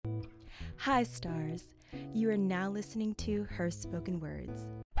Hi, stars. You are now listening to Her Spoken Words.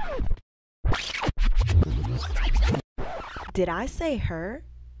 Did I say her?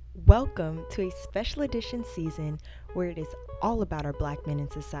 Welcome to a special edition season where it is all about our black men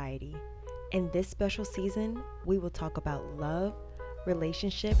in society. In this special season, we will talk about love,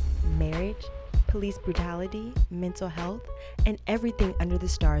 relationship, marriage, police brutality, mental health, and everything under the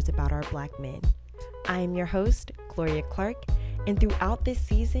stars about our black men. I am your host, Gloria Clark, and throughout this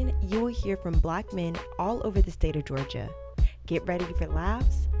season, you will hear from black men all over the state of Georgia. Get ready for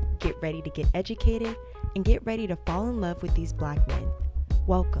laughs, get ready to get educated, and get ready to fall in love with these black men.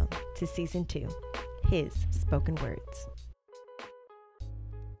 Welcome to Season 2, His Spoken Words.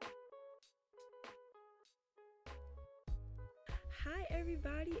 Hi,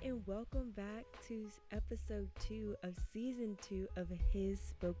 everybody, and welcome back to episode 2 of Season 2 of His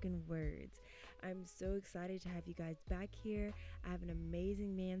Spoken Words. I'm so excited to have you guys back here. I have an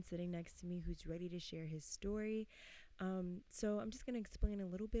amazing man sitting next to me who's ready to share his story. So I'm just going to explain a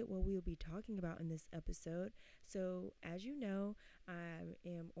little bit what we will be talking about in this episode. So as you know, I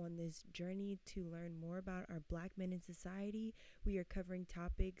am on this journey to learn more about our black men in society. We are covering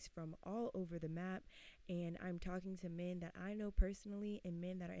topics from all over the map, and I'm talking to men that I know personally and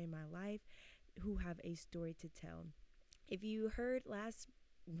men that are in my life who have a story to tell. If you heard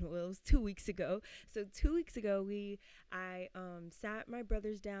it was 2 weeks ago. So 2 weeks ago, I sat my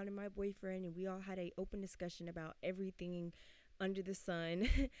brothers down and my boyfriend, and we all had a open discussion about everything under the sun,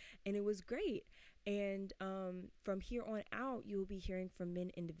 and it was great. And from here on out, you will be hearing from men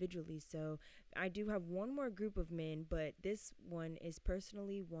individually. So I do have one more group of men, but this one is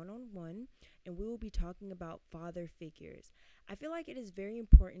personally one-on-one, and we will be talking about father figures. I feel like it is very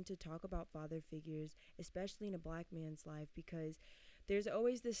important to talk about father figures, especially in a black man's life, because there's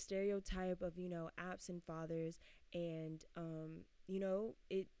always this stereotype of, absent fathers, and,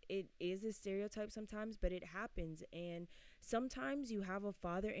 it is a stereotype sometimes, but it happens. And sometimes you have a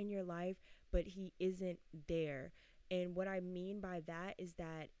father in your life, but he isn't there. And what I mean by that is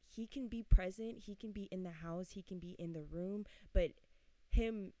that he can be present, he can be in the house, he can be in the room, but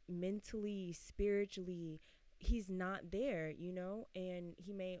him mentally, spiritually, he's not there, and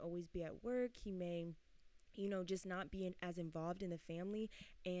he may always be at work, he may just not being as involved in the family,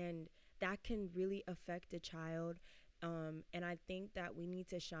 and that can really affect a child. And I think that we need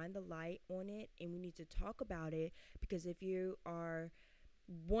to shine the light on it, and we need to talk about it, because if you are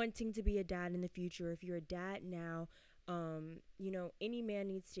wanting to be a dad in the future, if you're a dad now, any man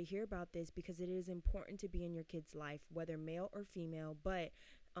needs to hear about this, because it is important to be in your kid's life, whether male or female. But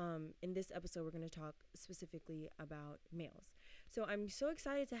in this episode, we're going to talk specifically about males. So I'm so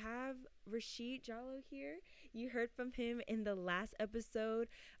excited to have Rashid Jallo here. You heard from him in the last episode.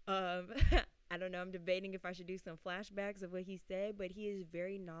 I don't know, I'm debating if I should do some flashbacks of what he said, but he is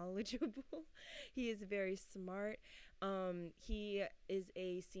very knowledgeable. He is very smart. He is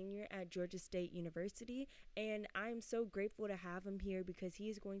a senior at Georgia State University, and I'm so grateful to have him here, because he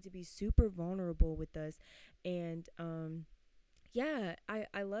is going to be super vulnerable with us. And I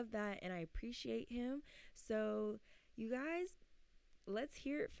love that, and I appreciate him. So you guys, let's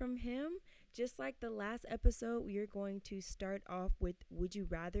hear it from him. Just like the last episode, we are going to start off with would you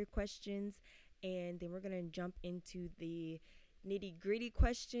rather questions, and then we're going to jump into the nitty gritty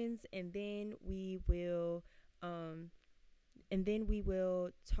questions, and then we will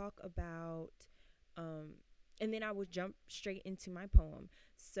talk about and then I will jump straight into my poem.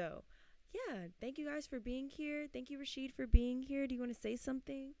 So yeah, thank you guys for being here. Thank you, Rashid, for being here. Do you want to say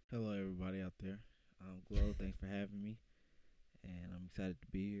something? Hello, everybody out there. I'm Glow. Thanks for having me, and I'm excited to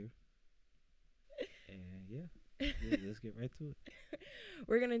be here. And let's get right to it.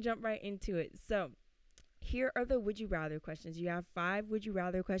 We're gonna jump right into it. So here are the would you rather questions. You have 5 would you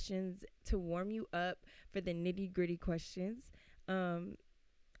rather questions to warm you up for the nitty gritty questions. Are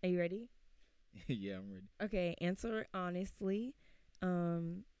you ready? Yeah, I'm ready. Okay, answer honestly.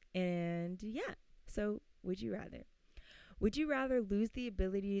 And yeah. So would you rather? Would you rather lose the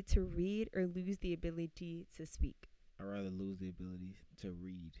ability to read or lose the ability to speak? I'd rather lose the ability to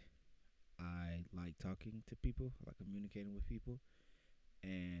read. I like talking to people, I like communicating with people,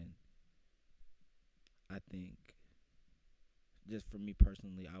 and I think just for me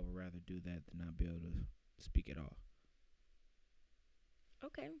personally, I would rather do that than not be able to speak at all.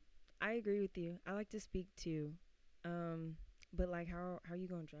 Okay, I agree with you. I like to speak too. But like, how are you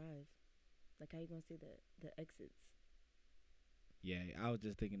gonna drive? Like, how you gonna see the exits? Yeah, I was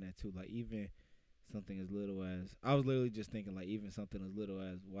just thinking that too. Like, even something as little as I was literally just thinking, like, even something as little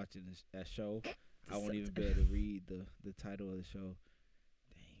as watching that show, I won't even be able to read the title of the show.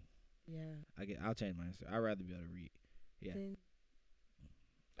 Dang. Yeah. I'll change my answer. I'd rather be able to read. Yeah. Then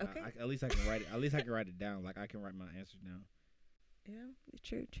Okay. At least I can write it. At least I can write it down. Like I can write my answers down. Yeah,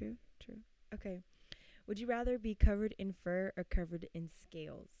 true. Okay. Would you rather be covered in fur or covered in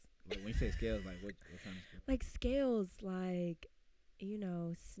scales? Like when you say scales, like what kind of scales? Like scales, like,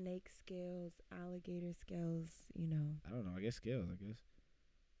 snake scales, alligator scales, I don't know. I guess scales. I guess.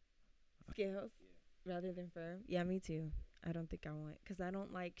 scales rather than fur. Yeah, me too. I don't think I want, because I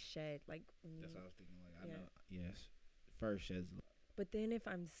don't like shed. Like, That's what I was thinking. Like I Yeah. know. Yes. First sheds. but then if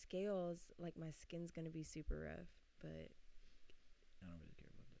I'm scales, like my skin's going to be super rough. But I don't really care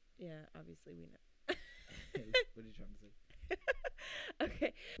about that. yeah, obviously we know. What are you trying to say?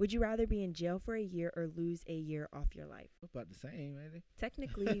 Okay. Would you rather be in jail for a year or lose a year off your life? It's about the same, ain't it?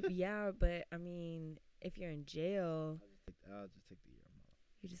 Technically, yeah, but I mean, if you're in jail, I'll just take the year off my life.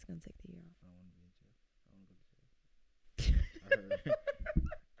 you're just going to take the year off. I don't want to be in jail. I want to go to jail.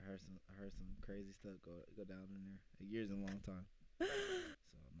 I heard some crazy stuff go down in there. A year's a long time, so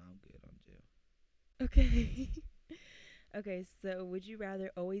now I'm good on jail. Okay. Okay, so would you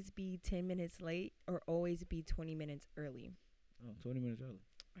rather always be 10 minutes late or always be 20 minutes early? Oh, 20 minutes early.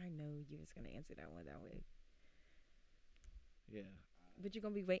 I know you was going to answer that one that way. Yeah, But you're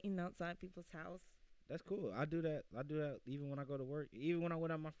going to be waiting outside people's house? that's cool. I do that even when I go to work. Even when I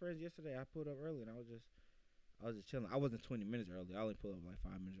went out with my friends yesterday, I pulled up early and I was just chilling. I wasn't 20 minutes early. I only pulled up like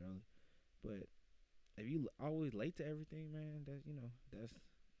 5 minutes early. But if you always late to everything, man, that's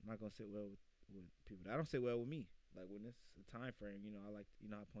not gonna sit well with people. That don't sit well with me. Like when it's a time frame, I like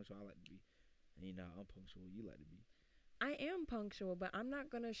how punctual I like to be, and how unpunctual you like to be. I am punctual, but I'm not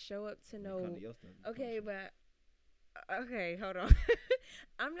going to show up to When it no. come to your stuff, you Okay, punctual. but okay, hold on.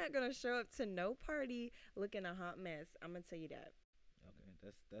 I'm not going to show up to no party looking a hot mess. I'm going to tell you that. Okay,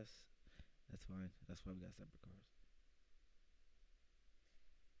 that's fine. That's why we got separate cars.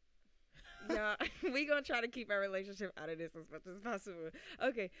 Yeah, we gonna try to keep our relationship out of this as much as possible.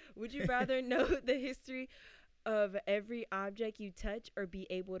 Okay, would you rather know the history of every object you touch or be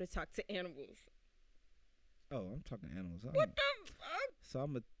able to talk to animals? Oh, I'm talking animals. What the fuck? So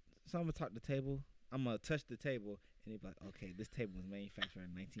I'm gonna talk the table. I'm gonna touch the table, and they be like, okay, this table was manufactured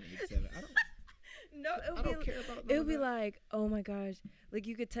in 1987. No, I don't care about. it would be like, oh my gosh, like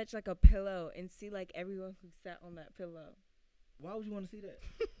you could touch like a pillow and see like everyone who sat on that pillow. Why would you want to see that?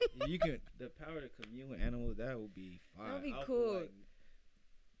 You can the power to commune with animals. That would be fine. That would be I'll cool. Like,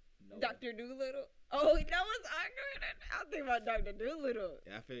 no. Dr. Doolittle. Oh, that was awkward. I think about Dr. Doolittle.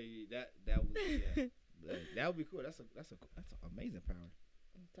 Yeah, I feel you. That would yeah. That would be cool. That's an amazing power.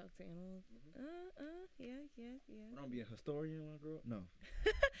 Talk to animals. Yeah. I don't be a historian when I grow up. No.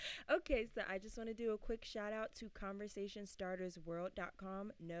 Okay, so I just want to do a quick shout out to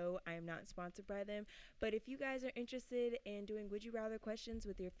conversationstartersworld.com. No, I am not sponsored by them, but if you guys are interested in doing Would You Rather questions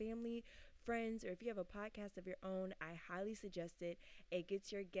with your family, friends, or if you have a podcast of your own, I highly suggest it. It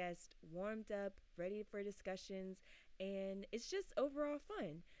gets your guest warmed up, ready for discussions, and it's just overall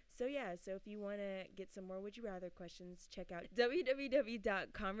fun. So yeah, so if you want to get some more Would You Rather questions, check out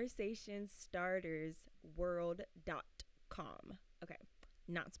www.conversationstartersworld.com. Okay,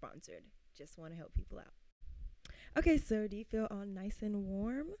 not sponsored. Just want to help people out. Okay, so do you feel all nice and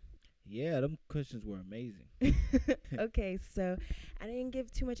warm? Yeah, them questions were amazing. Okay, so I didn't give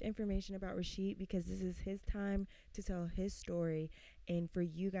too much information about Rashid because this is his time to tell his story and for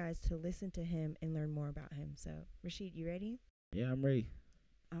you guys to listen to him and learn more about him. So, Rashid, you ready? Yeah, I'm ready.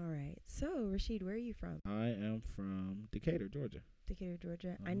 All right. So, Rashid, where are you from? I am from Decatur, Georgia. Decatur,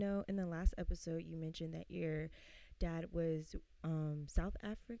 Georgia. I Uh-huh. know in the last episode you mentioned that your dad was South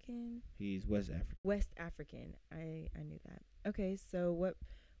African, He's West African. West African. I knew that. Okay, so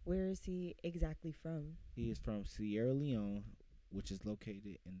where is he exactly from? He is from Sierra Leone, which is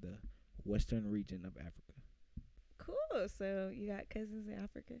located in the western region of Africa. Cool. So, you got cousins in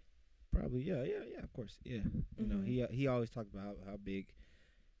Africa? Probably, yeah, of course, yeah. You know, Mhm. he always talked about how big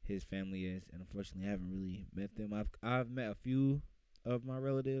his family is, and unfortunately, I haven't really met them. I've met a few of my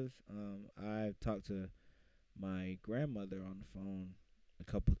relatives. I've talked to my grandmother on the phone a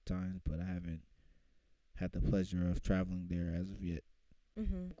couple of times, but I haven't had the pleasure of traveling there as of yet.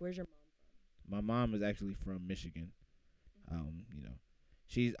 Mhm. Where's your My mom is actually from Michigan.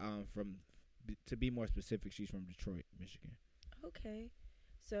 She's to be more specific, she's from Detroit, Michigan. Okay.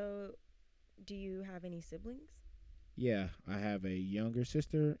 So, do you have any siblings? Yeah, I have a younger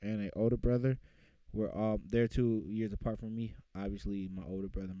sister and an older brother. They're 2 years apart from me. Obviously, my older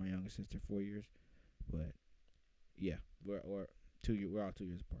brother, my younger sister, 4 years. But yeah, we're all 2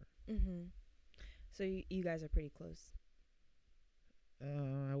 years apart. Mhm. So you guys are pretty close.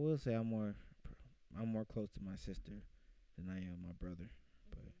 I will say I'm more close to my sister than I am my brother.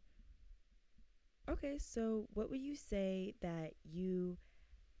 But Okay, so what would you say that you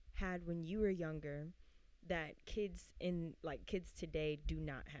had when you were younger that kids today do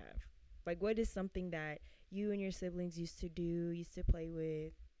not have? Like, what is something that you and your siblings used to do, used to play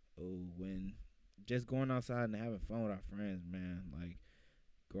with? Oh, when just going outside and having fun with our friends, man. Like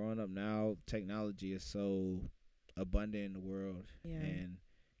growing up now, technology is so abundant in the world, Yeah. and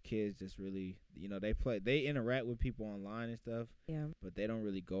kids just really, they interact with people online and stuff, Yeah. but they don't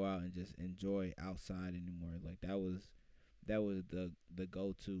really go out and just enjoy outside anymore. Like that was the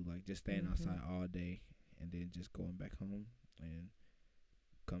go to, like just staying outside all day and then just going back home and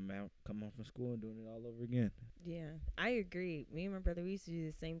come home from school and doing it all over again. Yeah, I agree. Me and my brother, we used to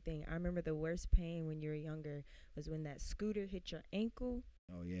do the same thing. I remember the worst pain when you were younger was when that scooter hit your ankle.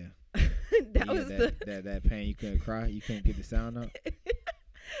 Oh yeah. That Yeah, was the that pain, you couldn't cry, you couldn't get the sound out.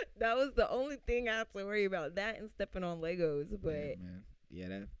 that was the only thing I had to worry about. That and stepping on Legos. But Yeah, man. Yeah,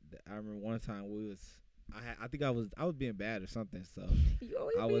 that I remember one time I think I was being bad or something, so you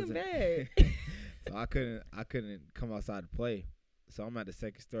always I being wasn't bad. so I couldn't come outside to play. So I'm at the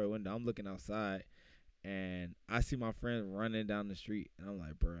second story window. I'm looking outside and I see my friend running down the street and I'm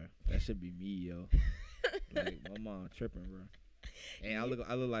like, bruh, that should be me, yo. Like my mom tripping, bro. And I look like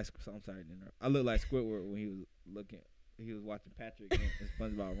I'm sorry, I look like Squidward when he was watching Patrick and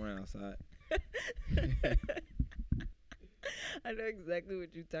SpongeBob run outside. I know exactly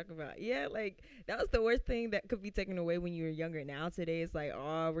what you're talking about. Yeah, like that was the worst thing that could be taken away when you were younger. Now today it's like,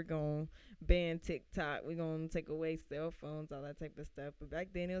 oh, we're gonna ban TikTok, we're gonna take away cell phones, all that type of stuff. But back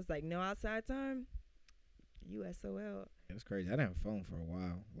then it was like no outside time. USOL. It was crazy. I didn't have a phone for a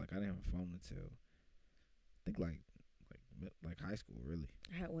while. Like I didn't have a phone until I think like high school, really.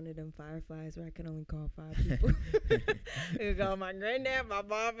 I had one of them fireflies where I could only call 5 people. I could call my granddad, my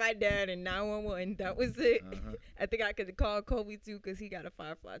mom, my dad, and 911. That was it. I think I could call Kobe too because he got a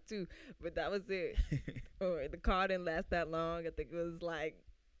firefly too. But that was it. Or the call didn't last that long. I think it was like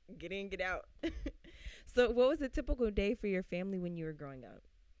get in, get out. So, what was a typical day for your family when you were growing up?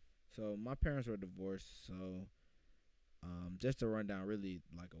 So my parents were divorced, so just to run down really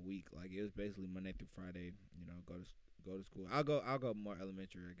like a week, like it was basically Monday through Friday. Go to school. I'll go more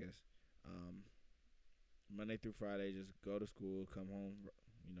elementary, I guess. Um, Monday through Friday, just go to school, come home,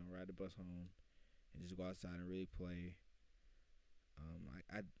 ride the bus home, and just go outside and really play.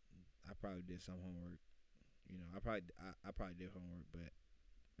 I probably did some homework. I probably did homework,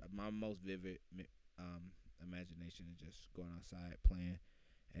 but my most vivid imagination is just going outside playing.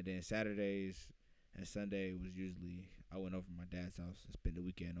 And then Saturdays and Sunday was usually I went over to my dad's house and spent the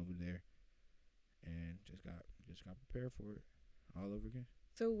weekend over there, and just got prepared for it all over again.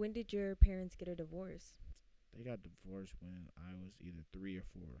 So, when did your parents get a divorce? They got divorced when I was either 3 or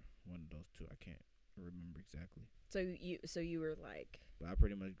 4, one of those two. I can't remember exactly. So you were like, But I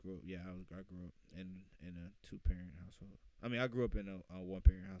pretty much grew up. Yeah, I grew up in a 2-parent household. I mean, I grew up in a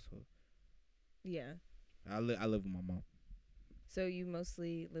 1-parent household. yeah. I live with my mom. So you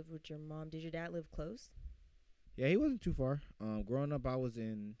mostly lived with your mom. Did your dad live close? Yeah, he wasn't too far. Growing up, I was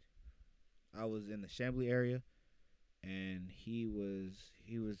in the Chambly area, and he's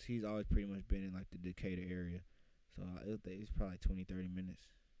always pretty much been in like the Decatur area. So it's probably like 20, 30 minutes.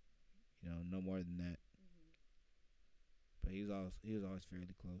 No more than that. But he was always fairly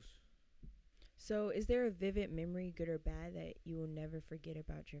close. So is there a vivid memory, good or bad, that you will never forget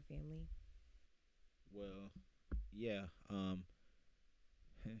about your family? Well, yeah.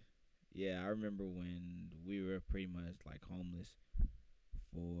 Yeah, I remember when we were pretty much like homeless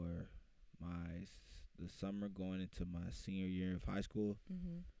for the summer going into my senior year of high school.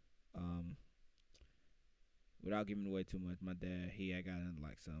 Mm-hmm. Um, without giving away too much, my dad he had gotten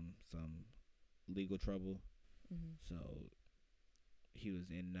like some legal trouble, Mm-hmm. so he was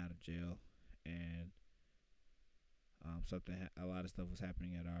in and out of jail, and a lot of stuff was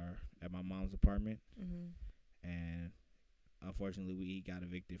happening at my mom's apartment, Mm-hmm. and unfortunately he got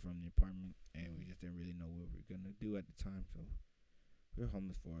evicted from the apartment, and we just didn't really know what we were gonna do at the time, so we were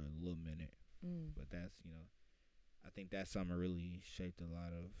homeless for a little minute. Mm. But I think that summer really shaped a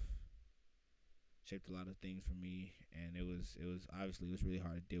lot of things for me, and it was obviously it was really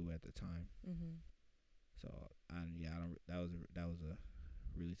hard to deal with at the time. Mm-hmm. So I don't that was a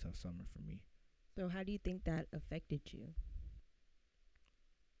really tough summer for me. So how do you think that affected you?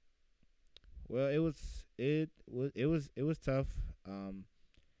 Well, it was tough.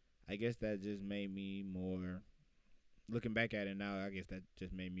 I guess that just made me more. Looking back at it now, I guess that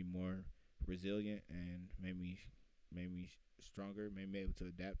just made me more resilient and made me stronger, made me able to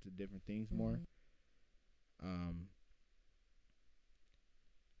adapt to different things more. Mm-hmm. Um,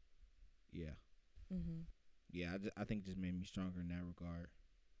 yeah, Mm-hmm. yeah. I think it just made me stronger in that regard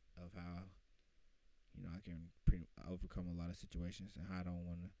of how I can overcome a lot of situations and how I don't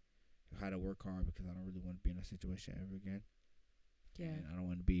want to how to work hard because I don't really want to be in that situation ever again. Yeah. And I don't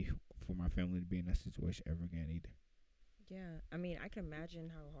want to be for my family to be in that situation ever again either. Yeah. I mean, I can imagine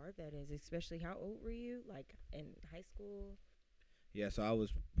how hard that is, especially how old were you? Like in high school? Yeah, so I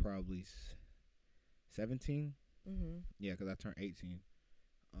was probably 17. Mm-hmm. Yeah, because I turned 18.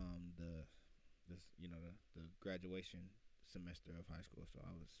 The this the graduation semester of high school, so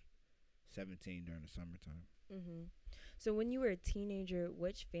I was 17 during the summertime. Mm-hmm. So when you were a teenager,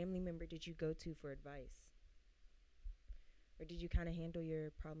 which family member did you go to for advice? Or did you kind of handle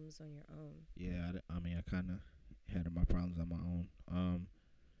your problems on your own? Yeah, I mean, I kind of had my problems on my own.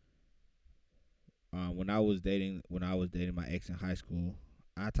 When I was dating my ex in high school,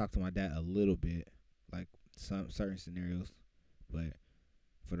 I talked to my dad a little bit, like some certain scenarios, but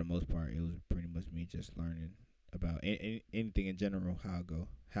for the most part, it was pretty much me just learning about anything in general, how I go,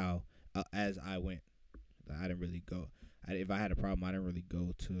 how as I went. Like, I didn't really go. If I had a problem, I didn't really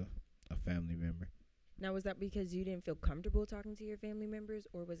go to a family member. Now, was that because you didn't feel comfortable talking to your family members,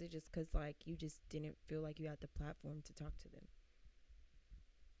 or was it just because like you just didn't feel like you had the platform to talk to them?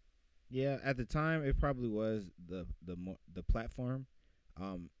 Yeah, at the time, it probably was the platform.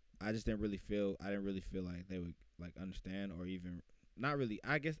 Um, I just didn't really feel. I didn't really feel like they would like understand or even not really.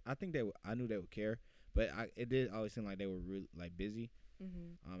 I guess I think they. I knew they would care, but it did always seem like they were really like busy.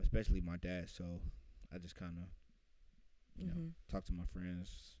 Mm-hmm. Especially my dad. So I just kind of Mm-hmm. talk to my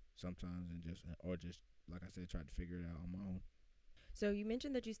friends sometimes and just like I said, try to figure it out on my own. So you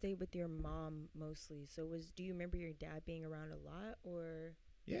mentioned that you stayed with your mom mostly. So do you remember your dad being around a lot, or?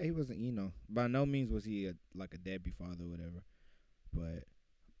 Yeah, he wasn't. By no means was he like a deadbeat father or whatever. But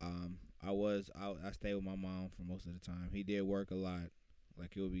I stayed with my mom for most of the time. He did work a lot.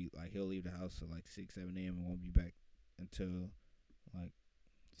 Like he'll leave the house at like 6, 7 a.m. and won't be back until like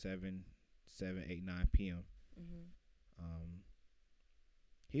 7, 8, 9 p.m. Mm-hmm. Um,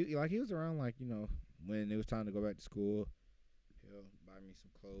 he was around like when it was time to go back to school. He'll buy me some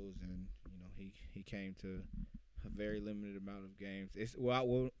clothes, and he came to a very limited amount of games.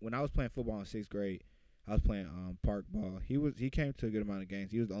 When I was playing football in 6th grade, I was playing park ball. He came to a good amount of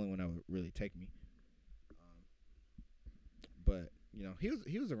games. He was the only one that would really take me. But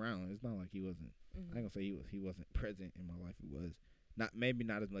he was around. It's not like he wasn't. Mm-hmm. I ain't gonna say he wasn't present in my life. He was not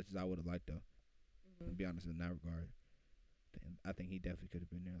as much as I would have liked though. To Mm-hmm. be honest, in that regard, I think he definitely could have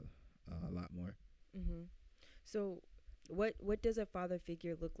been there a lot more. Mm-hmm. So, what does a father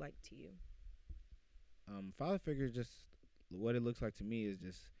figure look like to you? Father figure, just what it looks like to me is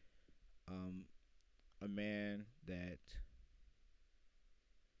just um, a man that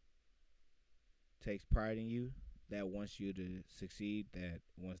takes pride in you, that wants you to succeed, that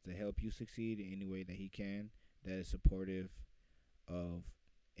wants to help you succeed in any way that he can, that is supportive of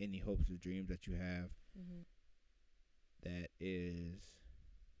any hopes or dreams that you have, Mm-hmm.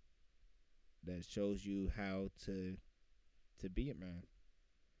 that shows you how to be a man,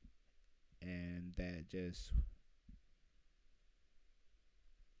 and that just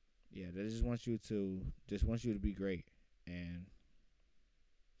wants you to be great, and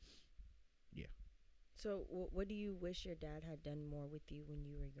yeah. So, what do you wish your dad had done more with you when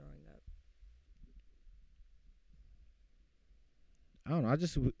you were growing up? I don't know. I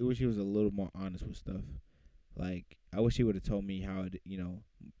just wish he was a little more honest with stuff. Like I wish he would have told me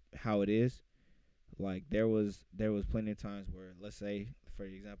how it is. Like there was plenty of times where, let's say for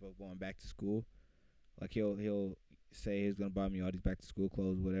example, of going back to school, like he'll say he's gonna buy me all these back to school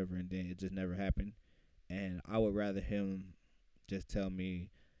clothes, whatever, and then it just never happened. And I would rather him just tell me,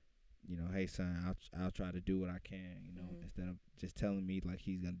 hey son, I'll try to do what I can, Mm-hmm. instead of just telling me like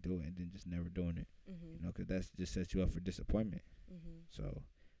he's gonna do it and then just never doing it, Mm-hmm. because that's just sets you up for disappointment. Mm-hmm. So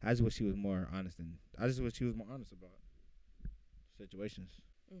I just wish he was more honest, about situations.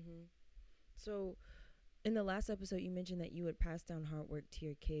 Mm-hmm. So, in the last episode, you mentioned that you would pass down hard work to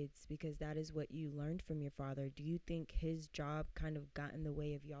your kids because that is what you learned from your father. Do you think his job kind of got in the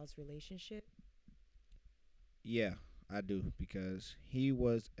way of y'all's relationship? Yeah, I do, because he's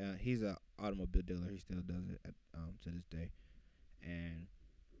a automobile dealer. He still does it to this day, and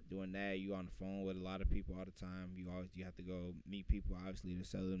doing that, you on the phone with a lot of people all the time. You have to go meet people, obviously, to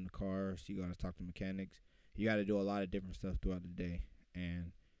sell them the cars. You got to talk to mechanics. You got to do a lot of different stuff throughout the day,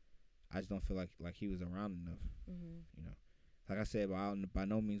 and I just don't feel like he was around enough. Mm-hmm. You know, like I said, by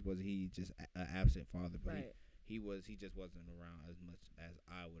no means was he just an absent father, but Right. he just wasn't around as much as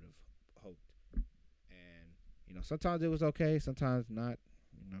I would have hoped. And sometimes it was okay, sometimes not.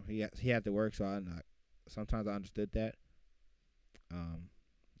 He had to work, so sometimes I understood that. Um,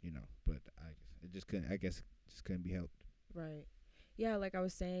 but it just couldn't. I guess it just couldn't be helped. Right. Yeah, like I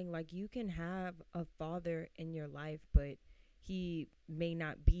was saying, like you can have a father in your life, but he may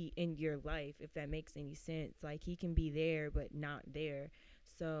not be in your life, if that makes any sense. Like, he can be there but not there.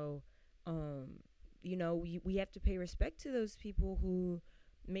 So, um, we have to pay respect to those people who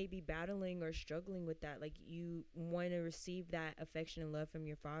may be battling or struggling with that. Like, you want to receive that affection and love from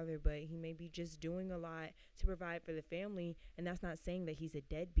your father, but he may be just doing a lot to provide for the family. And that's not saying that he's a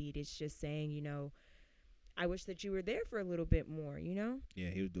deadbeat. It's just saying, I wish that you were there for a little bit more. Yeah,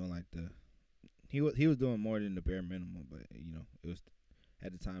 he was doing like he was doing more than the bare minimum, but it was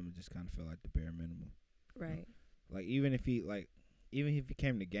at the time it just kind of felt like the bare minimum. Right. Like even if he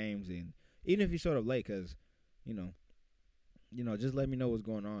came to games and even if he showed up late, cause you know just let me know what's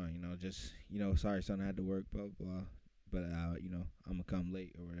going on. Just sorry son, I had to work, blah blah blah. But I'm gonna come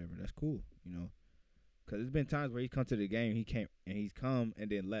late or whatever. That's cool. Cause there's been times where he's come to the game, he's come and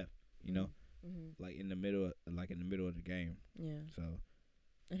then left. Mm-hmm. Like in the middle of the game. Yeah. So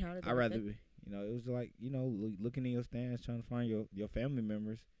And how did that I'd rather affect- be, it was like, looking in your stands trying to find your family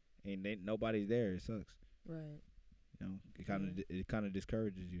members and nobody's there. It sucks. Right. It kind of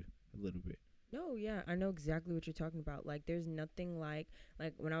discourages you a little bit. No, yeah, I know exactly what you're talking about. Like, there's nothing like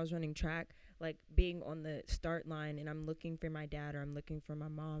when I was running track, like being on the start line and I'm looking for my dad or I'm looking for my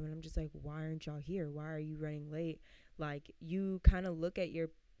mom and I'm just like, why aren't y'all here? Why are you running late? Like, you kind of look at your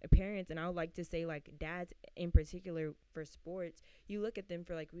parents, and I would like to say, like, dads in particular for sports, you look at them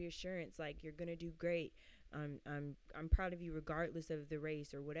for like reassurance, like, you're gonna do great. I'm proud of you regardless of the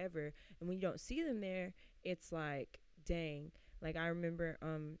race or whatever. And when you don't see them there, it's like, dang. Like, I remember,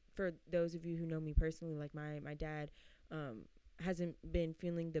 for those of you who know me personally, like, my dad hasn't been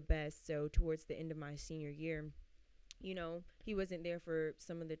feeling the best. So towards the end of my senior year, he wasn't there for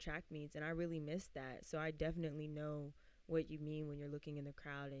some of the track meets, and I really missed that. So I definitely know what you mean when you're looking in the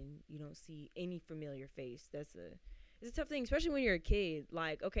crowd and you don't see any familiar face. It's a tough thing, especially when you're a kid.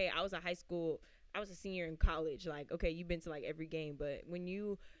 Like, okay, I was a senior in college. Like, okay, you've been to like every game, but when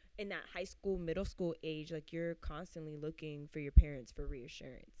you in that high school, middle school age, like, you're constantly looking for your parents for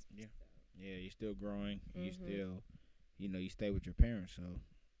reassurance. Yeah. Yeah, you're still growing. Mm-hmm. You still, you stay with your parents. So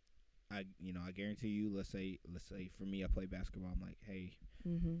I guarantee you, let's say for me, I play basketball. I'm like, hey,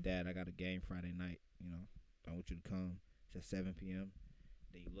 Mm-hmm. Dad, I got a game Friday night. I want you to come. It's at 7 p.m.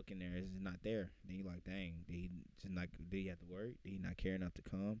 Then you look in there, it's not there. Then you like, dang, did he have to work? Did he not care enough to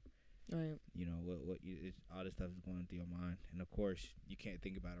come? Right. All this stuff is going through your mind, and of course you can't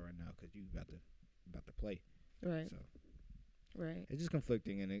think about it right now because you about to play. Right. So Right. it's just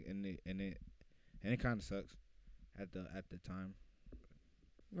conflicting, and it kind of sucks at the time.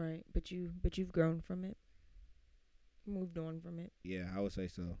 Right. But you've grown from it, moved on from it. Yeah, I would say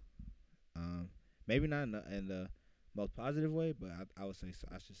so. Maybe not in the most positive way, but I would say so.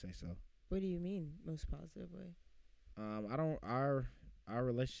 I should say so. What do you mean, most positive way? I don't. Our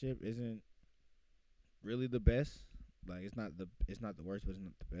relationship isn't really the best. Like, it's not the worst, but it's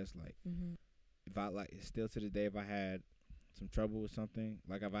not the best. Like, Mm-hmm. if I like still to this day, if I had some trouble with something,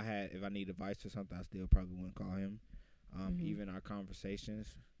 like if I need advice or something, I still probably wouldn't call him. Mhm. Even our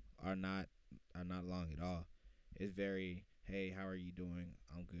conversations are not long at all. It's very, hey, how are you doing?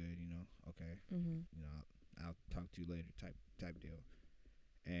 I'm good. Okay. Mm-hmm. I'll talk to you later type deal.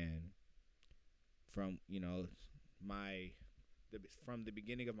 And from my from the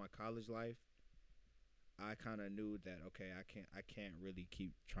beginning of my college life, I kind of knew that, okay, I can't really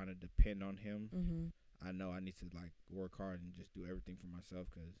keep trying to depend on him. Mm-hmm. I know I need to like work hard and just do everything for myself,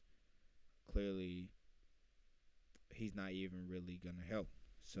 because clearly he's not even really gonna help.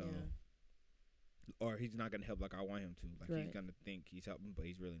 So Yeah. or he's not gonna help like I want him to. Like, Right. he's gonna think he's helping, but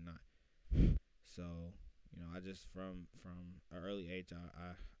he's really not. So I just from an early age,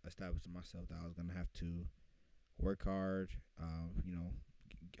 I established to myself that I was gonna have to work hard,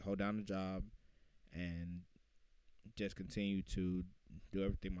 hold down the job, and just continue to do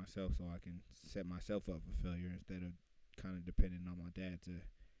everything myself so I can set myself up for failure instead of kind of depending on my dad to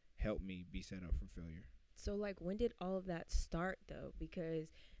help me be set up for failure. So, like, when did all of that start, though?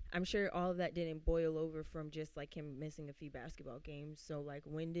 Because I'm sure all of that didn't boil over from just like him missing a few basketball games. So, like,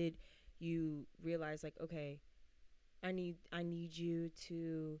 when did you realize, like, okay, I need you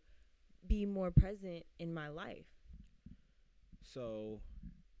to be more present in my life? So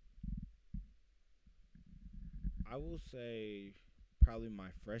I will say probably my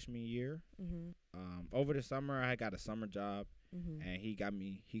freshman year. Mm-hmm. Over the summer, I got a summer job, Mm-hmm. and he got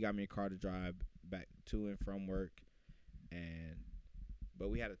me a car to drive back to and from work, but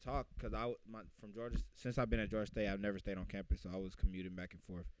we had to talk because from Georgia. Since I've been at Georgia State, I've never stayed on campus, so I was commuting back and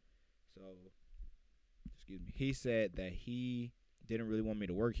forth. So, excuse me. He said that he didn't really want me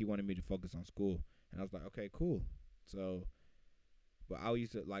to work. He wanted me to focus on school, and I was like, okay, cool. So, but I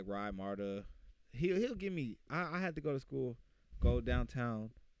used to like ride MARTA. He'll give me. I had to go to school. go downtown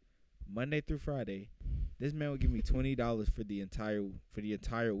Monday through Friday. This man would give me $20 for the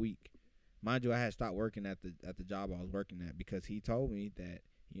entire week. Mind you, I had stopped working at the job I was working at because he told me that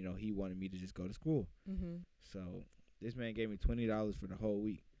he wanted me to just go to school. So this man gave me $20 for the whole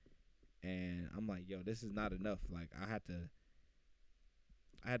week, and I'm like, yo, this is not enough. Like I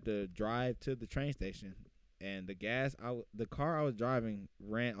had to drive to the train station, and the car I was driving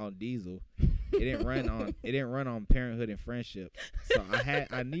ran on diesel. It didn't run on Parenthood and Friendship. So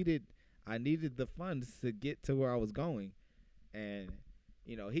I needed the funds to get to where I was going, and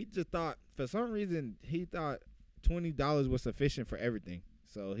he just thought, for some reason, he thought $20 was sufficient for everything.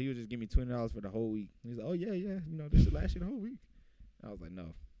 So he would just give me $20 for the whole week. He's like, oh yeah, this should last you the whole week. I was like,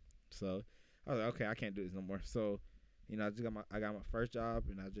 no. So I was like, okay, I can't do this no more. So I got my first job,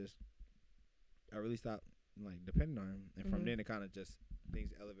 and I really stopped like depending on him. And from then it kind of just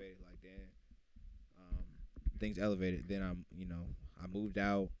things elevated. Then I moved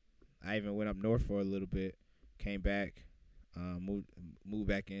out. I even went up north for a little bit, came back, moved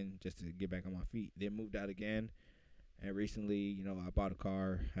back in just to get back on my feet. Then moved out again, and recently, I bought a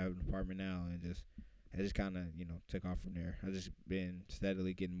car, have an apartment now, and I just kind of took off from there. I just been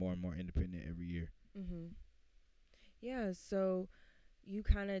steadily getting more and more independent every year. Yeah, so you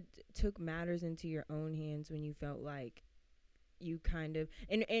kind of took matters into your own hands when you felt like you kind of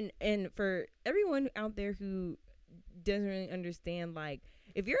and for everyone out there who doesn't really understand, like,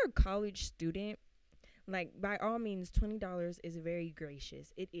 if you're a college student, like, by all means, $20 is very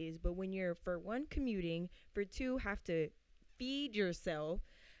gracious. It is. But when you're, for one, commuting, for two, have to feed yourself,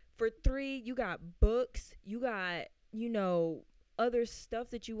 for three, you got books, you got, other stuff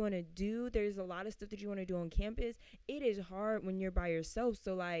that you want to do. There's a lot of stuff that you want to do on campus. It is hard when you're by yourself.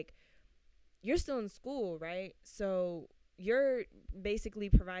 So, like, you're still in school, right? So you're basically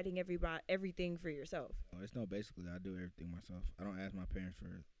providing everything for yourself. Oh, it's no basically. I do everything myself. I don't ask my parents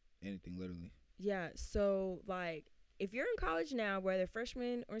for anything, literally. Yeah, so, like, if you're in college now, whether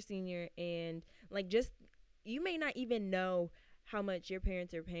freshman or senior, and, like, just, you may not even know how much your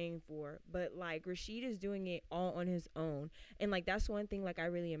parents are paying for, but, like, Rashid is doing it all on his own. And, like, that's one thing, like, I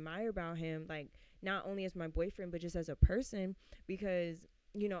really admire about him, like, not only as my boyfriend, but just as a person, because,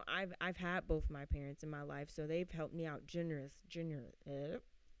 I've had both my parents in my life, so they've helped me out generously.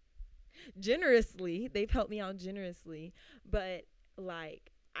 They've helped me out generously, but,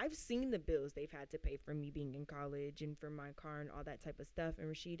 like, I've seen the bills they've had to pay for me being in college and for my car and all that type of stuff. And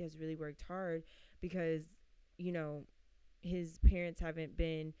Rashid has really worked hard because, his parents haven't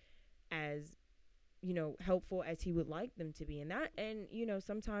been as, helpful as he would like them to be. And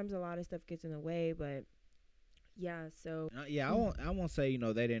sometimes a lot of stuff gets in the way, but yeah, so. I won't say,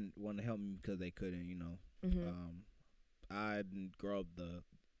 they didn't want to help me because they couldn't, I didn't grow up the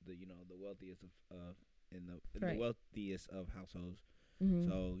wealthiest the wealthiest of households.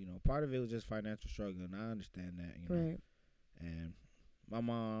 So, part of it was just financial struggle, and I understand that, Right. And my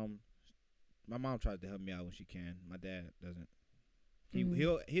mom tries to help me out when she can. My dad doesn't. He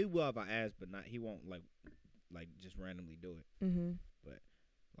will if I ask, but he won't like just randomly do it. But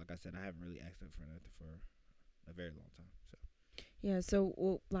like I said, I haven't really asked him for nothing for a very long time. So yeah. So,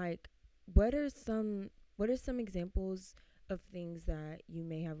 well, like, what are some examples of things that you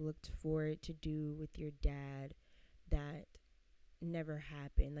may have looked forward to do with your dad that never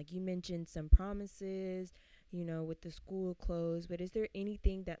happened? Like, you mentioned some promises, with the school closed, but is there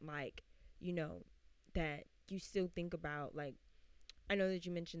anything that, like, that you still think about? Like, I know that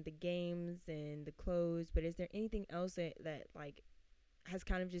you mentioned the games and the clothes, but is there anything else that like has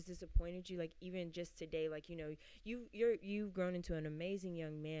kind of just disappointed you? Like, even just today, like, you've grown into an amazing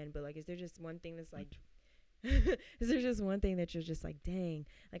young man, but, like, is there just one thing that's like, is there just one thing that you're just like, dang,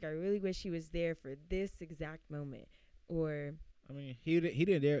 like, I really wish he was there for this exact moment? Or, I mean, he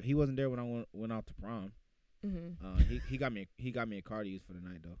wasn't there when I went out to prom. He got me a car to use for the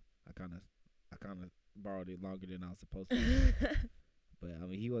night, though. I kind of borrowed it longer than I was supposed to. But I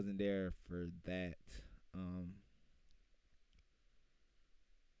mean, he wasn't there for that.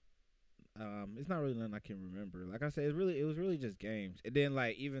 It's not really nothing I can remember. Like I said, it was really just games. And then,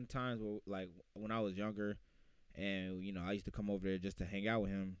 like, even times where, like, when I was younger, and I used to come over there just to hang out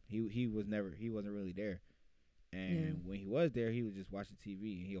with him. He wasn't really there. And when he was there, he was just watching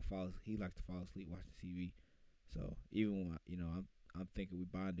TV, and he likes to fall asleep watching TV. So even when I'm thinking we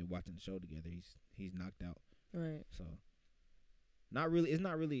bonded watching the show together, he's knocked out. Right. So it's not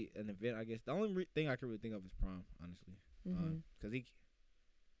really an event, I guess. The only thing I can really think of is prom, honestly. Because did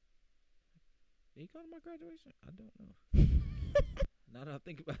he go to my graduation? I don't know. Now that I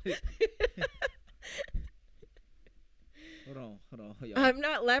think about it. Hold on. Y'all. I'm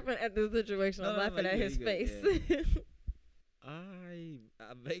not laughing at the situation. I'm laughing at his face. Yeah. I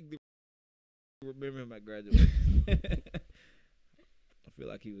vaguely remember him at graduation. I feel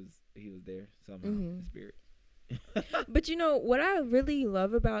like he was there somehow in spirit. But you know what I really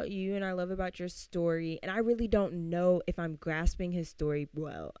love about you and I love about your story, and I really don't know if I'm grasping his story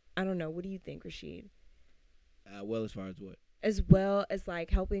well. I don't know. What do you think, Rashid? Well, as far as what? As well as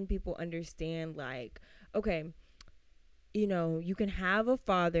like helping people understand, like, okay, you know, you can have a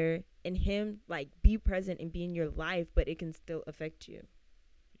father and him like be present and be in your life, but it can still affect you.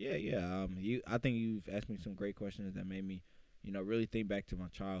 Yeah, yeah. I think you've asked me some great questions that made me, really think back to my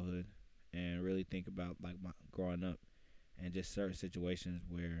childhood and really think about like my growing up and just certain situations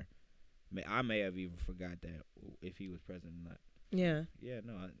where I may have even forgot that if he was present or not. So, Yeah. yeah,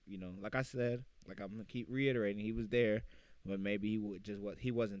 no, like I said, like I'm gonna keep reiterating, he was there, but maybe he would just what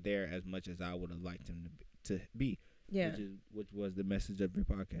he wasn't there as much as I would have liked him to be, Yeah. which was the message of your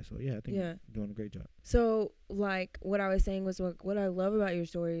podcast. So yeah, I think Yeah. you're doing a great job. So, like, what I was saying was what I love about your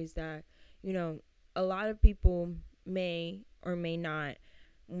story is that, you know, a lot of people may or may not,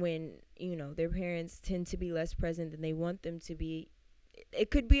 when, you know, their parents tend to be less present than they want them to be, it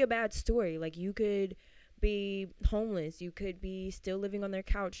could be a bad story. Like, you could be homeless, you could be still living on their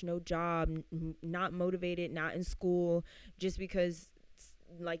couch, no job, not motivated, not in school, just because,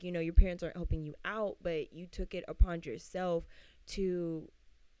 like, you know, your parents aren't helping you out, but you took it upon yourself to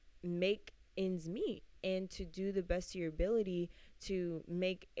make ends meet and to do the best of your ability to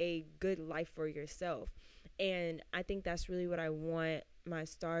make a good life for yourself. And I think that's really what I want my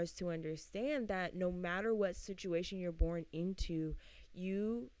stars to understand, that no matter what situation you're born into,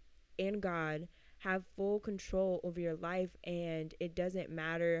 you and God have full control over your life, and it doesn't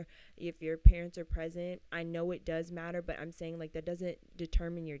matter if your parents are present. I know it does matter, but I'm saying like that doesn't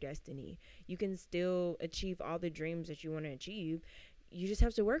determine your destiny. You can still achieve all the dreams that you want to achieve. You just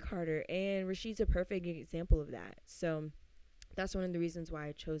have to work harder, and Rashid's a perfect example of that. So that's one of the reasons why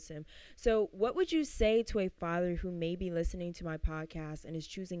I chose him. So what would you say to a father who may be listening to my podcast and is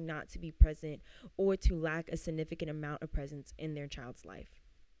choosing not to be present or to lack a significant amount of presence in their child's life?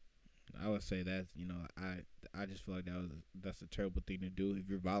 I would say that I just feel like that's a terrible thing to do if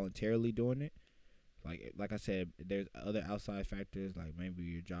you're voluntarily doing it. Like I said, there's other outside factors like maybe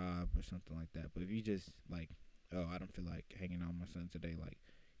your job or something like that. But if you just like, oh, I don't feel like hanging out with my son today, like,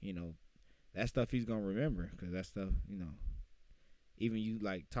 you know, that stuff he's gonna remember because that stuff, even you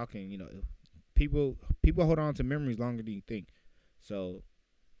like talking, people hold on to memories longer than you think. So,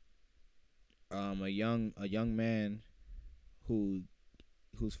 a young man who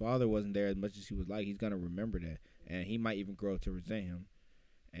whose father wasn't there as much as he was like, he's gonna remember that, and he might even grow up to resent him.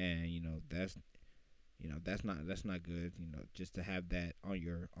 And that's not good. Just to have that on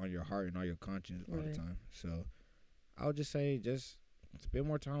your heart and on your conscience all the time. So I would just say, just spend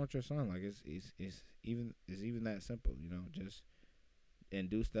more time with your son. Like it's even that simple. Just and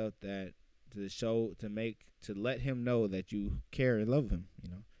do stuff that to let him know that you care and love him.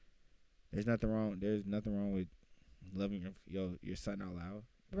 There's nothing wrong. There's nothing wrong with loving your son out loud.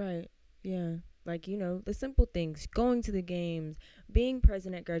 Right. Yeah. Like, you know, the simple things, going to the games, being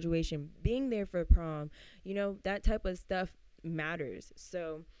present at graduation, being there for prom, you know, that type of stuff matters.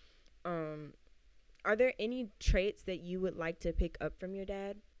 So, um, are there any traits that you would like to pick up from your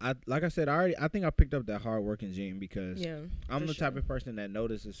dad? Like I said, I think I picked up that hard working gene because Yeah, I'm the type of person that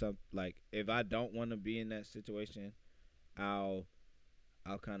notices something. Like if I don't want to be in that situation, I'll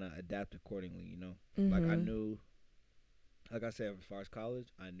kind of adapt accordingly. Like I knew, like I said, as far as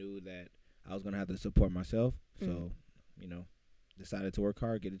college, I knew that I was gonna have to support myself. So, decided to work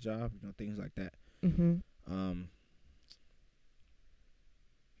hard, get a job, things like that. Um,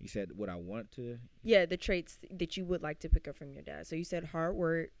 he said, "What I want to." Yeah, the traits that you would like to pick up from your dad. So you said hard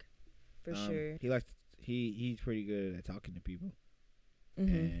work, for sure. He's pretty good at talking to people,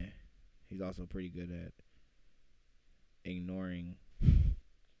 and he's also pretty good at ignoring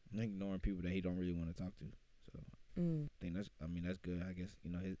people that he don't really want to talk to. So I think that's good. I guess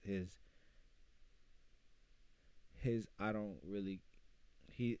his I don't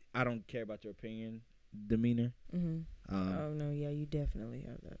care about your opinion demeanor. Oh no, yeah, you definitely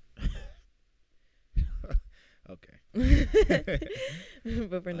have that. Okay.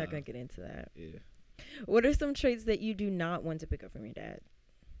 But we're not gonna get into that. Yeah. What are some traits that you do not want to pick up from your dad?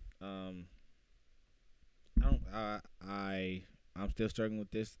 I'm still struggling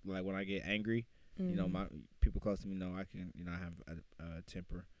with this. Like when I get angry, my people close to me know I can. I have a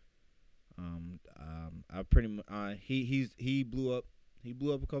temper. I pretty much he blew up. He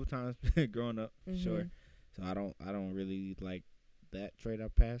blew up a couple times growing up. Sure. So I don't really like that trait I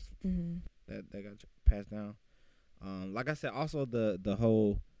passed. That got passed down. Like I said, also the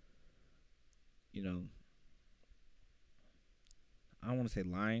whole, I don't want to say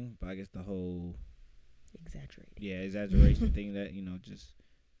lying, but I guess the whole Exaggerating. exaggeration thing that just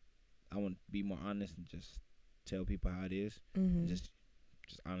I want to be more honest and just tell people how it is, and Mm-hmm. just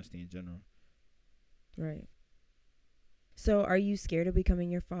honesty in general. Right. So, are you scared of becoming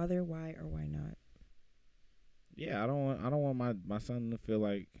your father? Why or why not? Yeah, I don't want my son to feel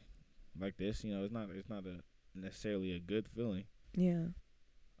like this. It's not a necessarily a good feeling. Yeah.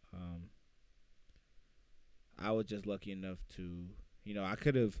 Um, I was just lucky enough to, I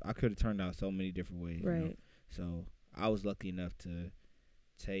could have turned out so many different ways. Right. So I was lucky enough to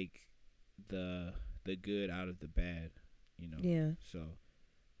take the the good out of the bad. Yeah. So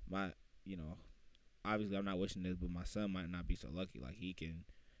my, you know, obviously I'm not wishing this, but my son might not be so lucky. Like he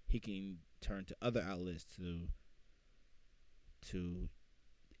can turn to other outlets to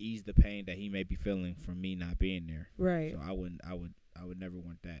ease the pain that he may be feeling from me not being there. Right. So I would never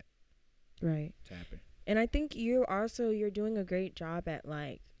want that Right. to happen. And I think you're doing a great job at,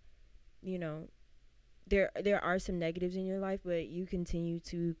 like, you know, there are some negatives in your life, but you continue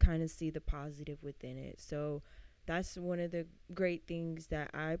to kind of see the positive within it. So that's one of the great things that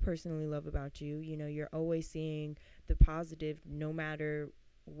I personally love about you. You're always seeing the positive, no matter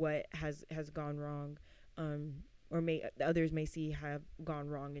what has gone wrong, um, or may others may see have gone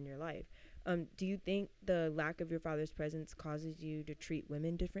wrong in your life. Do you think the lack of your father's presence causes you to treat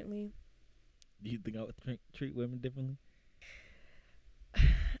women differently? Do you think I would treat women differently?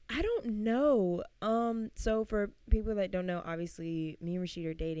 I don't know. So for people that don't know, obviously me and Rashid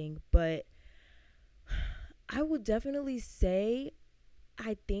are dating, but I would definitely say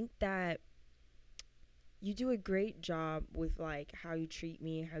I think that you do a great job with, like, how you treat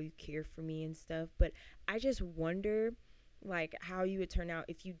me, how you care for me and stuff, but I just wonder, like, how you would turn out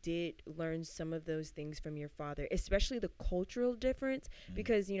if you did learn some of those things from your father, especially the cultural difference, Mm.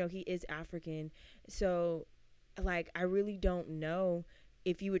 because he is African. So, like, I really don't know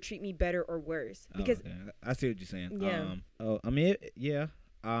if you would treat me better or worse, Oh, because okay. I see what you're saying. yeah. Oh, I mean, yeah.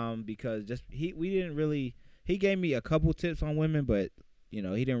 Because just we didn't really. He gave me a couple tips on women, but he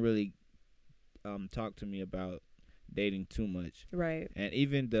didn't really talk to me about dating too much. Right. And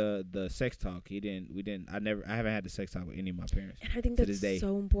even the sex talk, he didn't. We didn't. I haven't had the sex talk with any of my parents And I think to that's this day.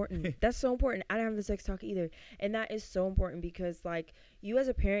 so important. That's so important. I don't have the sex talk either. And that is so important because, like, you as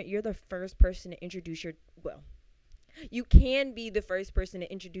a parent, you're the first person to introduce you can be the first person to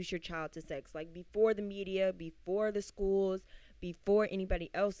introduce your child to sex, like, before the media, before the schools, before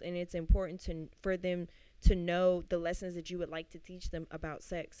anybody else. And it's important for them to know the lessons that you would like to teach them about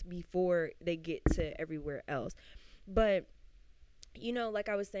sex before they get to everywhere else. But, like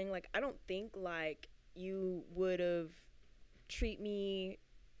I was saying, like, I don't think, like, you would have treat me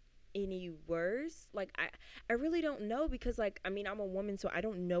any worse. Like, I really don't know, because, like, I mean, I'm a woman, so I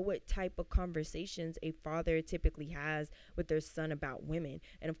don't know what type of conversations a father typically has with their son about women.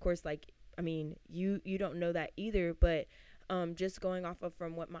 And of course, like, I mean, you don't know that either, but just going off of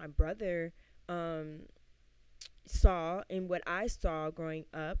from what my brother um saw and what I saw growing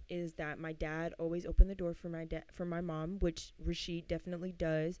up is that my dad always opened the door for my mom, which Rashid definitely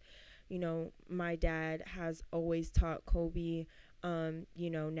does. My dad has always taught Kobe,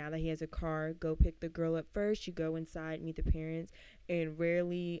 now that he has a car, go pick the girl up first. You go inside, meet the parents, and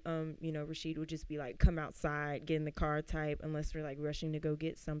rarely, Rashid would just be like, come outside, get in the car type, unless we're like rushing to go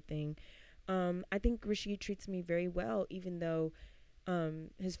get something. I think Rashid treats me very well, even though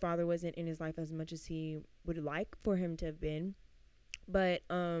his father wasn't in his life as much as he would like for him to have been. But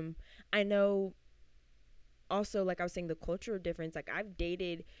I know also, like I was saying, the cultural difference. Like, I've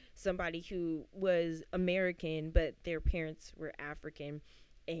dated somebody who was American, but their parents were African,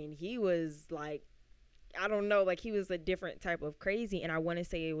 and he was like, I don't know, like, he was a different type of crazy. And I want to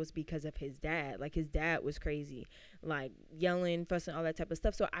say it was because of his dad. Like, his dad was crazy, like yelling, fussing, all that type of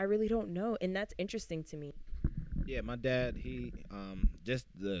stuff. So I really don't know, and that's interesting to me. Yeah, my dad. He just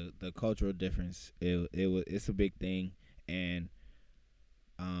the cultural difference. It's a big thing, and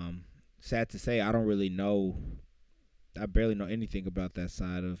um, sad to say, I don't really know. I barely know anything about that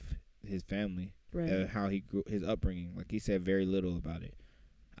side of his family, Right. how he grew, his upbringing. Like he said, very little about it.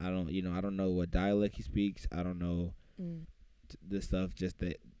 I don't know what dialect he speaks. I don't know Mm. the stuff just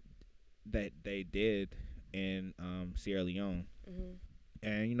that they did in Sierra Leone, Mm-hmm.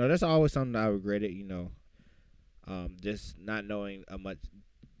 and that's always something that I regretted. Just not knowing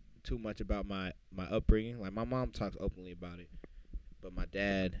too much about my upbringing. Like my mom talks openly about it, but my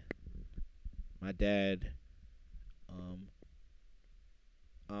dad, um,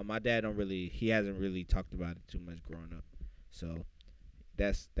 my dad don't really. He hasn't really talked about it too much growing up. So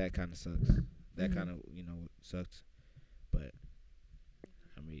that kind of sucks. That Mm-hmm. kind of sucks. But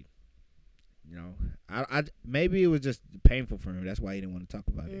I mean, You know, I maybe it was just painful for him. That's why he didn't want to talk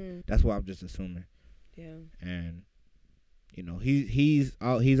about it. That's why I'm just assuming. Yeah. And you know, he's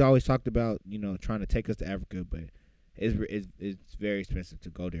always talked about, you know, trying to take us to Africa, but it's very expensive to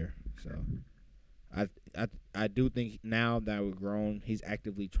go there. So I do think now that we're grown, he's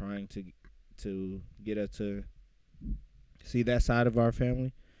actively trying to get us to see that side of our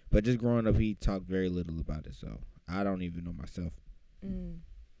family. But just growing up, he talked very little about it. So I don't even know myself.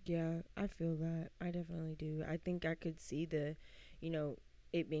 Yeah, I feel that. I definitely do. I think I could see the, you know,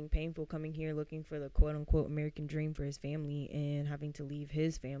 it being painful coming here looking for the quote unquote American dream for his family and having to leave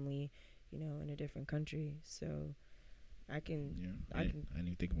his family, you know, in a different country. So I can, I didn't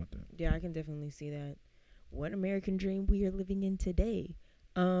even think about that. yeah, I can definitely see that. What American dream we are living in today.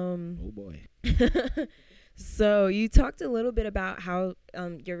 Oh boy. So you talked a little bit about how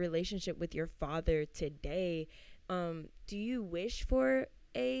your relationship with your father today. Do you wish for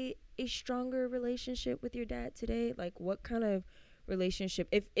a stronger relationship with your dad today? Like, what kind of relationship,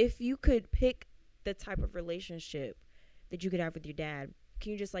 if you could pick the type of relationship that you could have with your dad,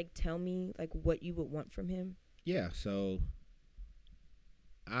 can you just like tell me like what you would want from him? Yeah. So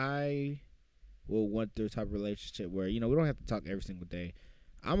I will want the type of relationship where, you know, we don't have to talk every single day.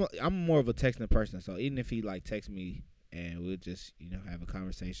 I'm more of a texting person, so even if he like texts me and we'll just, you know, have a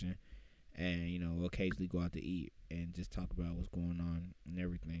conversation and, you know, we'll occasionally go out to eat and just talk about what's going on and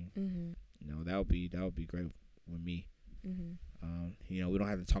everything. You know, that would be great with me. You know, we don't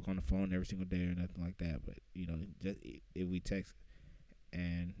have to talk on the phone every single day or nothing like that, but, you know, just if we text,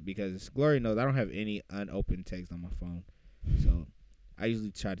 and because Glory knows I don't have any unopened text on my phone, so I usually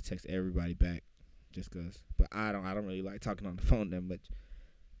try to text everybody back just cause. But I don't really like talking on the phone that much.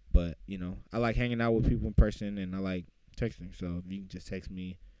 But, you know, I like hanging out with people in person, and I like texting. So if you can just text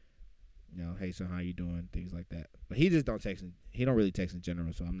me, you know, hey, so how you doing? Things like that. But he just don't text. He don't really text in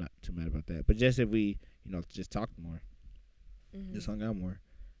general, so I'm not too mad about that. But just if we, you know, just talked more, just hung out more,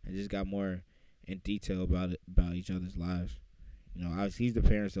 and just got more in detail about each other's lives. You know, obviously he's the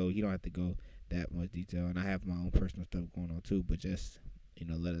parent, so he don't have to go that much detail, and I have my own personal stuff going on too. But just, you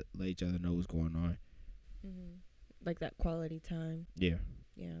know, let each other know what's going on. Like that quality time. Yeah.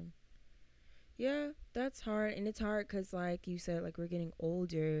 Yeah, that's hard. And it's hard because, like you said, like we're getting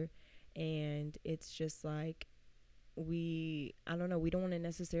older, and it's just like I don't know, we don't want to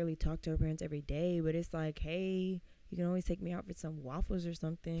necessarily talk to our parents every day, but it's like, hey, you can always take me out for some waffles or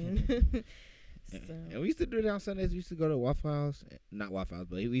something. So. And we used to do it on Sundays. We used to go to Waffle House. Not Waffle House,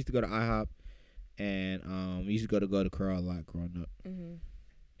 but we used to go to IHOP. And we used to go to Curl a lot growing up.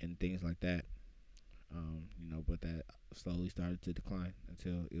 And things like that. You know, but that slowly started to decline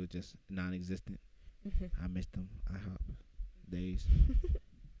until it was just non-existent. I missed them IHOP days.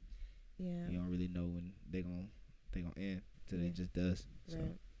 Yeah. You don't really know when they gonna end until it just does. So.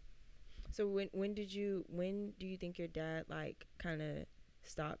 Right. So when do you think your dad like kind of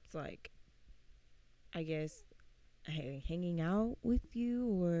stopped, like, I guess, hanging out with you,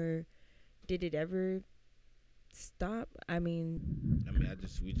 or did it ever stop? I mean,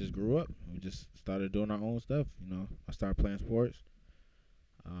 we just grew up. We just started doing our own stuff. You know, I started playing sports.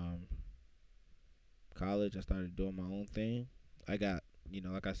 College, I started doing my own thing. I got, you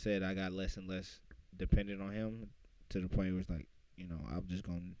know, like I said, I got less and less dependent on him to the point where it's like, you know, I'm just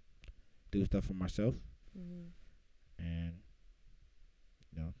gonna do stuff for myself, and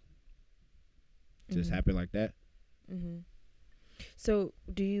you know, just happened like that. So,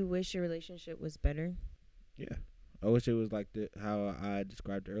 do you wish your relationship was better? Yeah, I wish it was like how I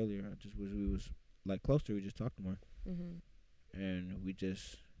described earlier. I just wish we was like closer. We just talked more, and we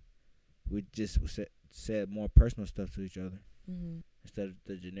just said more personal stuff to each other instead of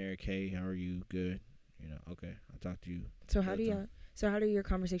the generic, "Hey, how are you? Good." You know, okay, I'll talk to you. So how do your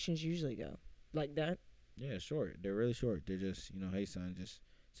conversations usually go? Like that? Yeah, short. They're really short. They're just, you know, hey son, just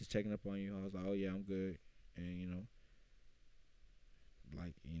checking up on you. I was like, oh yeah, I'm good, and you know,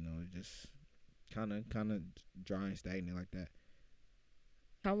 like, you know, just kind of dry and stagnant like that.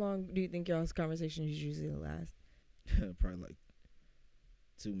 How long do you think y'all's conversations usually last? Probably like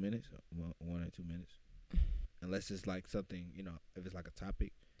 2 minutes, 1 or 2 minutes, unless it's like something, you know, if it's like a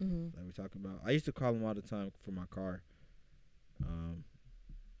topic like we're talking about. I used to call him all the time for my car,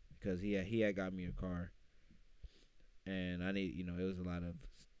 because he had got me a car, and I need, you know, it was a lot of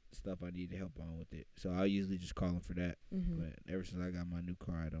stuff I needed help on with it, so I usually just call him for that. But ever since I got my new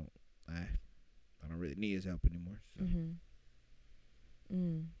car, I don't really need his help anymore. So.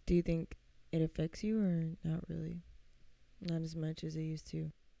 Do you think it affects you, or not really? Not as much as it used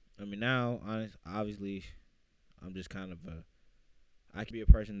to. I mean, now, obviously, I'm just kind of I can be a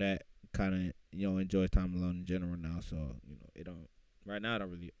person that kind of, you know, enjoys time alone in general now. So, you know, right now it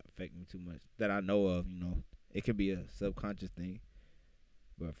don't really affect me too much that I know of. It can be a subconscious thing,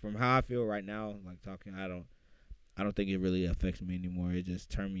 but from how I feel right now, like talking, I don't think it really affects me anymore. It just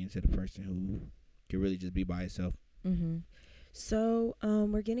turned me into the person who can really just be by itself. Mm-hmm. So,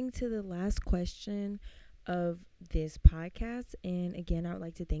 we're getting to the last question of this podcast. And again, I would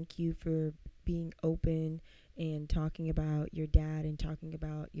like to thank you for being open and talking about your dad and talking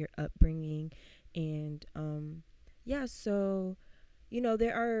about your upbringing. And yeah, so,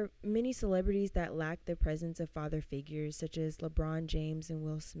 there are many celebrities that lack the presence of father figures, such as LeBron James and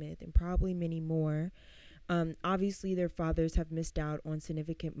Will Smith, and probably many more. Obviously, their fathers have missed out on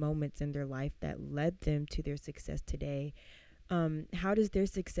significant moments in their life that led them to their success today. How does their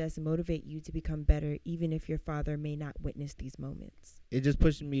success motivate you to become better, even if your father may not witness these moments? It just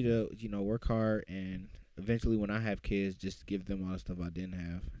pushes me to work hard, and eventually when I have kids, just give them all the stuff I didn't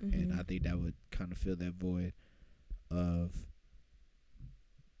have. And I think that would kind of fill that void of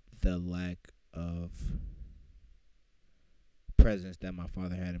the lack of presence that my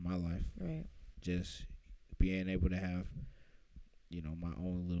father had in my life. Right. Just being able to have my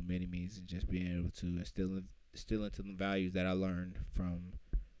own little mini me's, and just being able to instill into the values that I learned from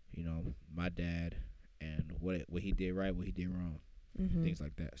my dad, and what he did right, what he did wrong, things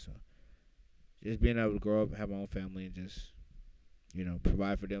like that. So just being able to grow up, have my own family, and just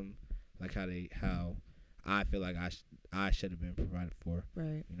provide for them like how I feel like I should have been provided for.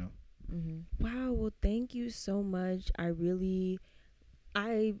 Right. Wow. Well, thank you so much. I really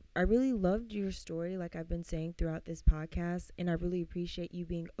loved your story, like I've been saying throughout this podcast, and I really appreciate you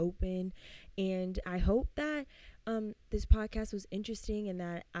being open. And I hope that this podcast was interesting, and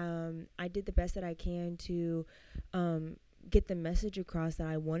that I did the best that I can to get the message across that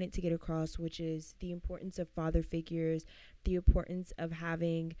I wanted to get across, which is the importance of father figures, the importance of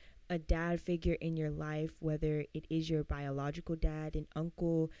having a dad figure in your life, whether it is your biological dad, an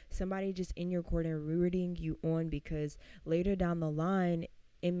uncle, somebody just in your corner rooting you on, because later down the line,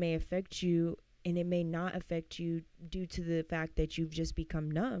 it may affect you and it may not affect you due to the fact that you've just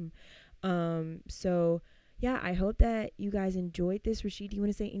become numb. So yeah, I hope that you guys enjoyed this. Rashid, do you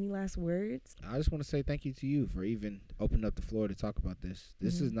want to say any last words? I just want to say thank you to you for even opening up the floor to talk about this.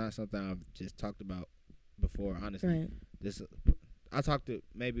 This is not something I've just talked about before, honestly. Right. I talked to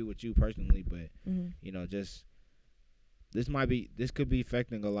maybe with you personally, but just this could be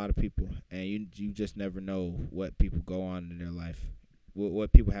affecting a lot of people, and you just never know what people go on in their life,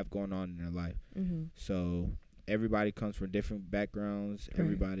 what people have going on in their life. So everybody comes from different backgrounds. Right.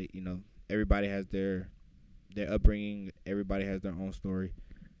 Everybody has their upbringing. Everybody has their own story.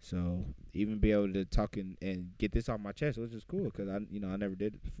 So even be able to talk and get this off my chest, which is cool, because I never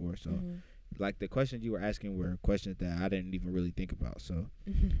did it before. So like the questions you were asking were questions that I didn't even really think about. So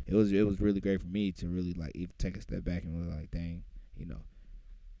it was really great for me to really like even take a step back and was like, dang,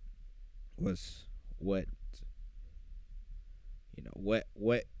 was what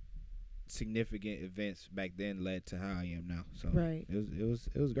significant events back then led to how I am now. So right. It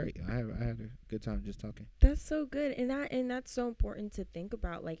was great. I had a good time just talking. That's so good, and that's so important to think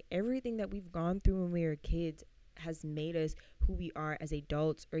about. Like everything that we've gone through when we were kids has made us who we are as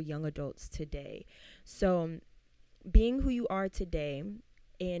adults or young adults today. So being who you are today,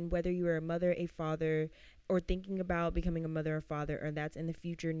 and whether you are a mother, a father, or thinking about becoming a mother or father, or that's in the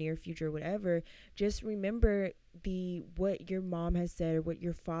future, near future, whatever, just remember what your mom has said or what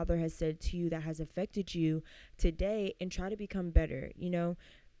your father has said to you that has affected you today, and try to become better.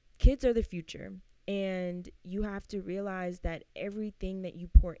 Kids are the future, and you have to realize that everything that you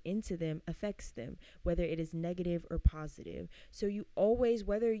pour into them affects them, whether it is negative or positive. So you always,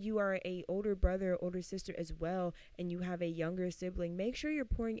 whether you are a older brother or older sister as well, and you have a younger sibling, make sure you're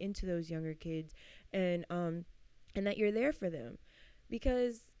pouring into those younger kids, and that you're there for them,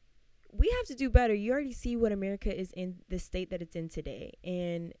 because we have to do better. You already see what America is in, the state that it's in today,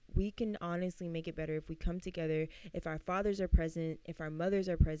 and we can honestly make it better if we come together, if our fathers are present, if our mothers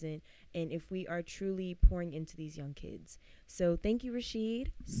are present, and if we are truly pouring into these young kids. So thank you,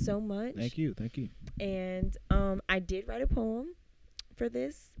 Rashid, so much. Thank you. And I did write a poem for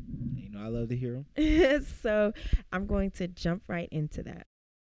this. I love to hear them. So I'm going to jump right into that.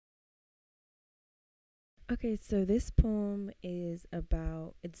 Okay, so this poem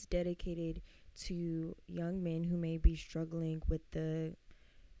it's dedicated to young men who may be struggling with the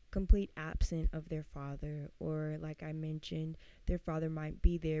complete absence of their father, or like I mentioned, their father might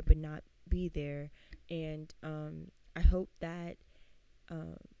be there but not be there. And I hope that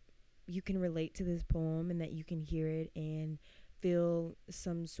you can relate to this poem, and that you can hear it and feel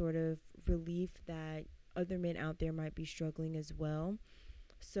some sort of relief that other men out there might be struggling as well.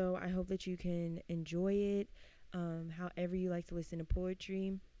 So I hope that you can enjoy it. However you like to listen to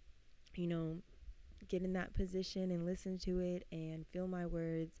poetry, you know, get in that position and listen to it and feel my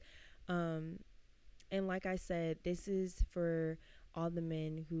words. And like I said, this is for all the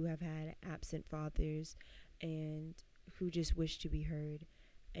men who have had absent fathers and who just wish to be heard.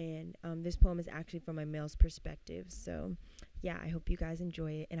 And this poem is actually from a male's perspective. So, yeah, I hope you guys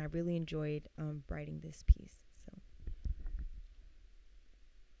enjoy it. And I really enjoyed writing this piece. So,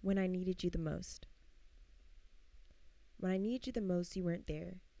 when I needed you the most. When I needed you the most, you weren't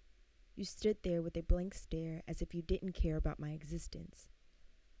there. You stood there with a blank stare as if you didn't care about my existence.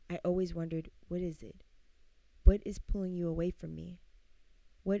 I always wondered, what is it? What is pulling you away from me?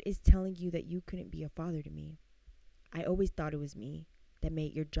 What is telling you that you couldn't be a father to me? I always thought it was me that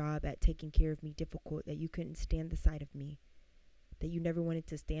made your job at taking care of me difficult, that you couldn't stand the sight of me, that you never wanted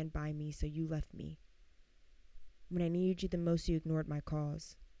to stand by me, so you left me. When I needed you the most, you ignored my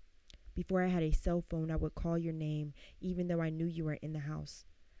calls. Before I had a cell phone, I would call your name, even though I knew you weren't in the house.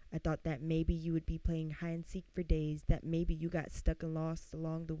 I thought that maybe you would be playing hide and seek for days, that maybe you got stuck and lost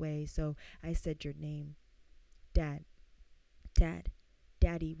along the way, so I said your name. Dad,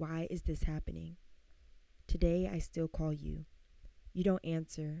 Daddy, why is this happening? Today I still call you. You don't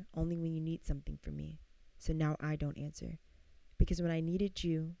answer, only when you need something from me. So now I don't answer. Because when I needed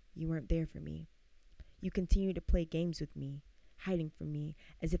you, you weren't there for me. You continued to play games with me, hiding from me,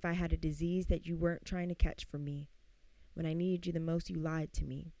 as if I had a disease that you weren't trying to catch from me. When I needed you the most, you lied to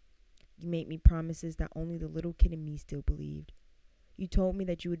me. You made me promises that only the little kid in me still believed. You told me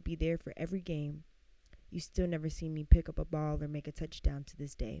that you would be there for every game. You still never seen me pick up a ball or make a touchdown to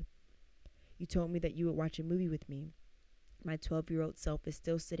this day. You told me that you would watch a movie with me. My 12-year-old self is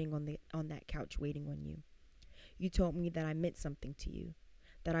still sitting on that couch waiting on you. You told me that I meant something to you,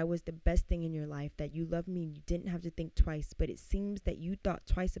 that I was the best thing in your life, that you loved me and you didn't have to think twice, but it seems that you thought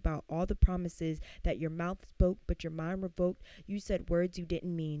twice about all the promises that your mouth spoke but your mind revoked. You said words you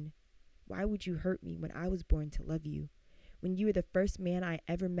didn't mean. Why would you hurt me when I was born to love you? When you were the first man I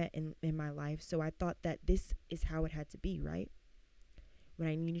ever met in my life, so I thought that this is how it had to be, right? When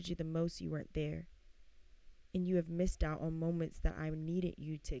I needed you the most, you weren't there. And you have missed out on moments that I needed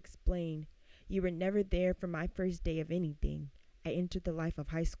you to explain. You were never there for my first day of anything. I entered the life of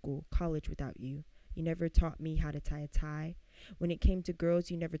high school, college without you. You never taught me how to tie a tie. When it came to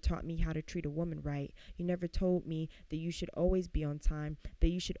girls, you never taught me how to treat a woman right. You never told me that you should always be on time, that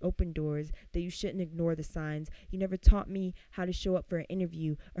you should open doors, that you shouldn't ignore the signs. You never taught me how to show up for an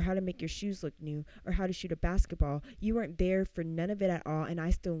interview, or how to make your shoes look new, or how to shoot a basketball. You weren't there for none of it at all, and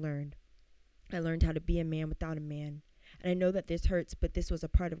I still learned. I learned how to be a man without a man. And I know that this hurts, but this was a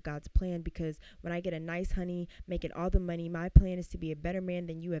part of God's plan, because when I get a nice honey, making all the money, my plan is to be a better man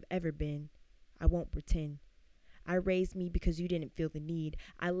than you have ever been. I won't pretend. I raised me because you didn't feel the need.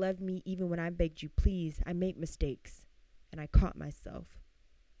 I loved me even when I begged you, please. I made mistakes, and I caught myself,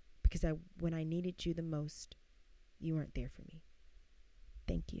 because when I needed you the most, you weren't there for me.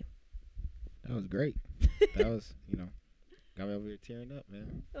 Thank you. That was great. That was, got me over here tearing up,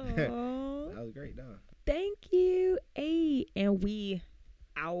 man. Aww. That was great, dog. Thank you. Hey, and we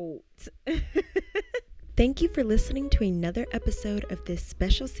out. Thank you for listening to another episode of this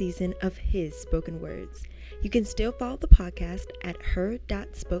special season of His Spoken Words. You can still follow the podcast at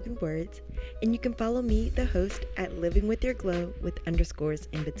her.spokenwords, and you can follow me, the host, at Living With Your Glow with underscores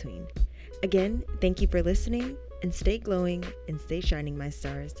in between. Again, thank you for listening, and stay glowing and stay shining, my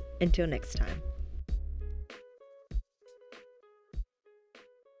stars. Until next time.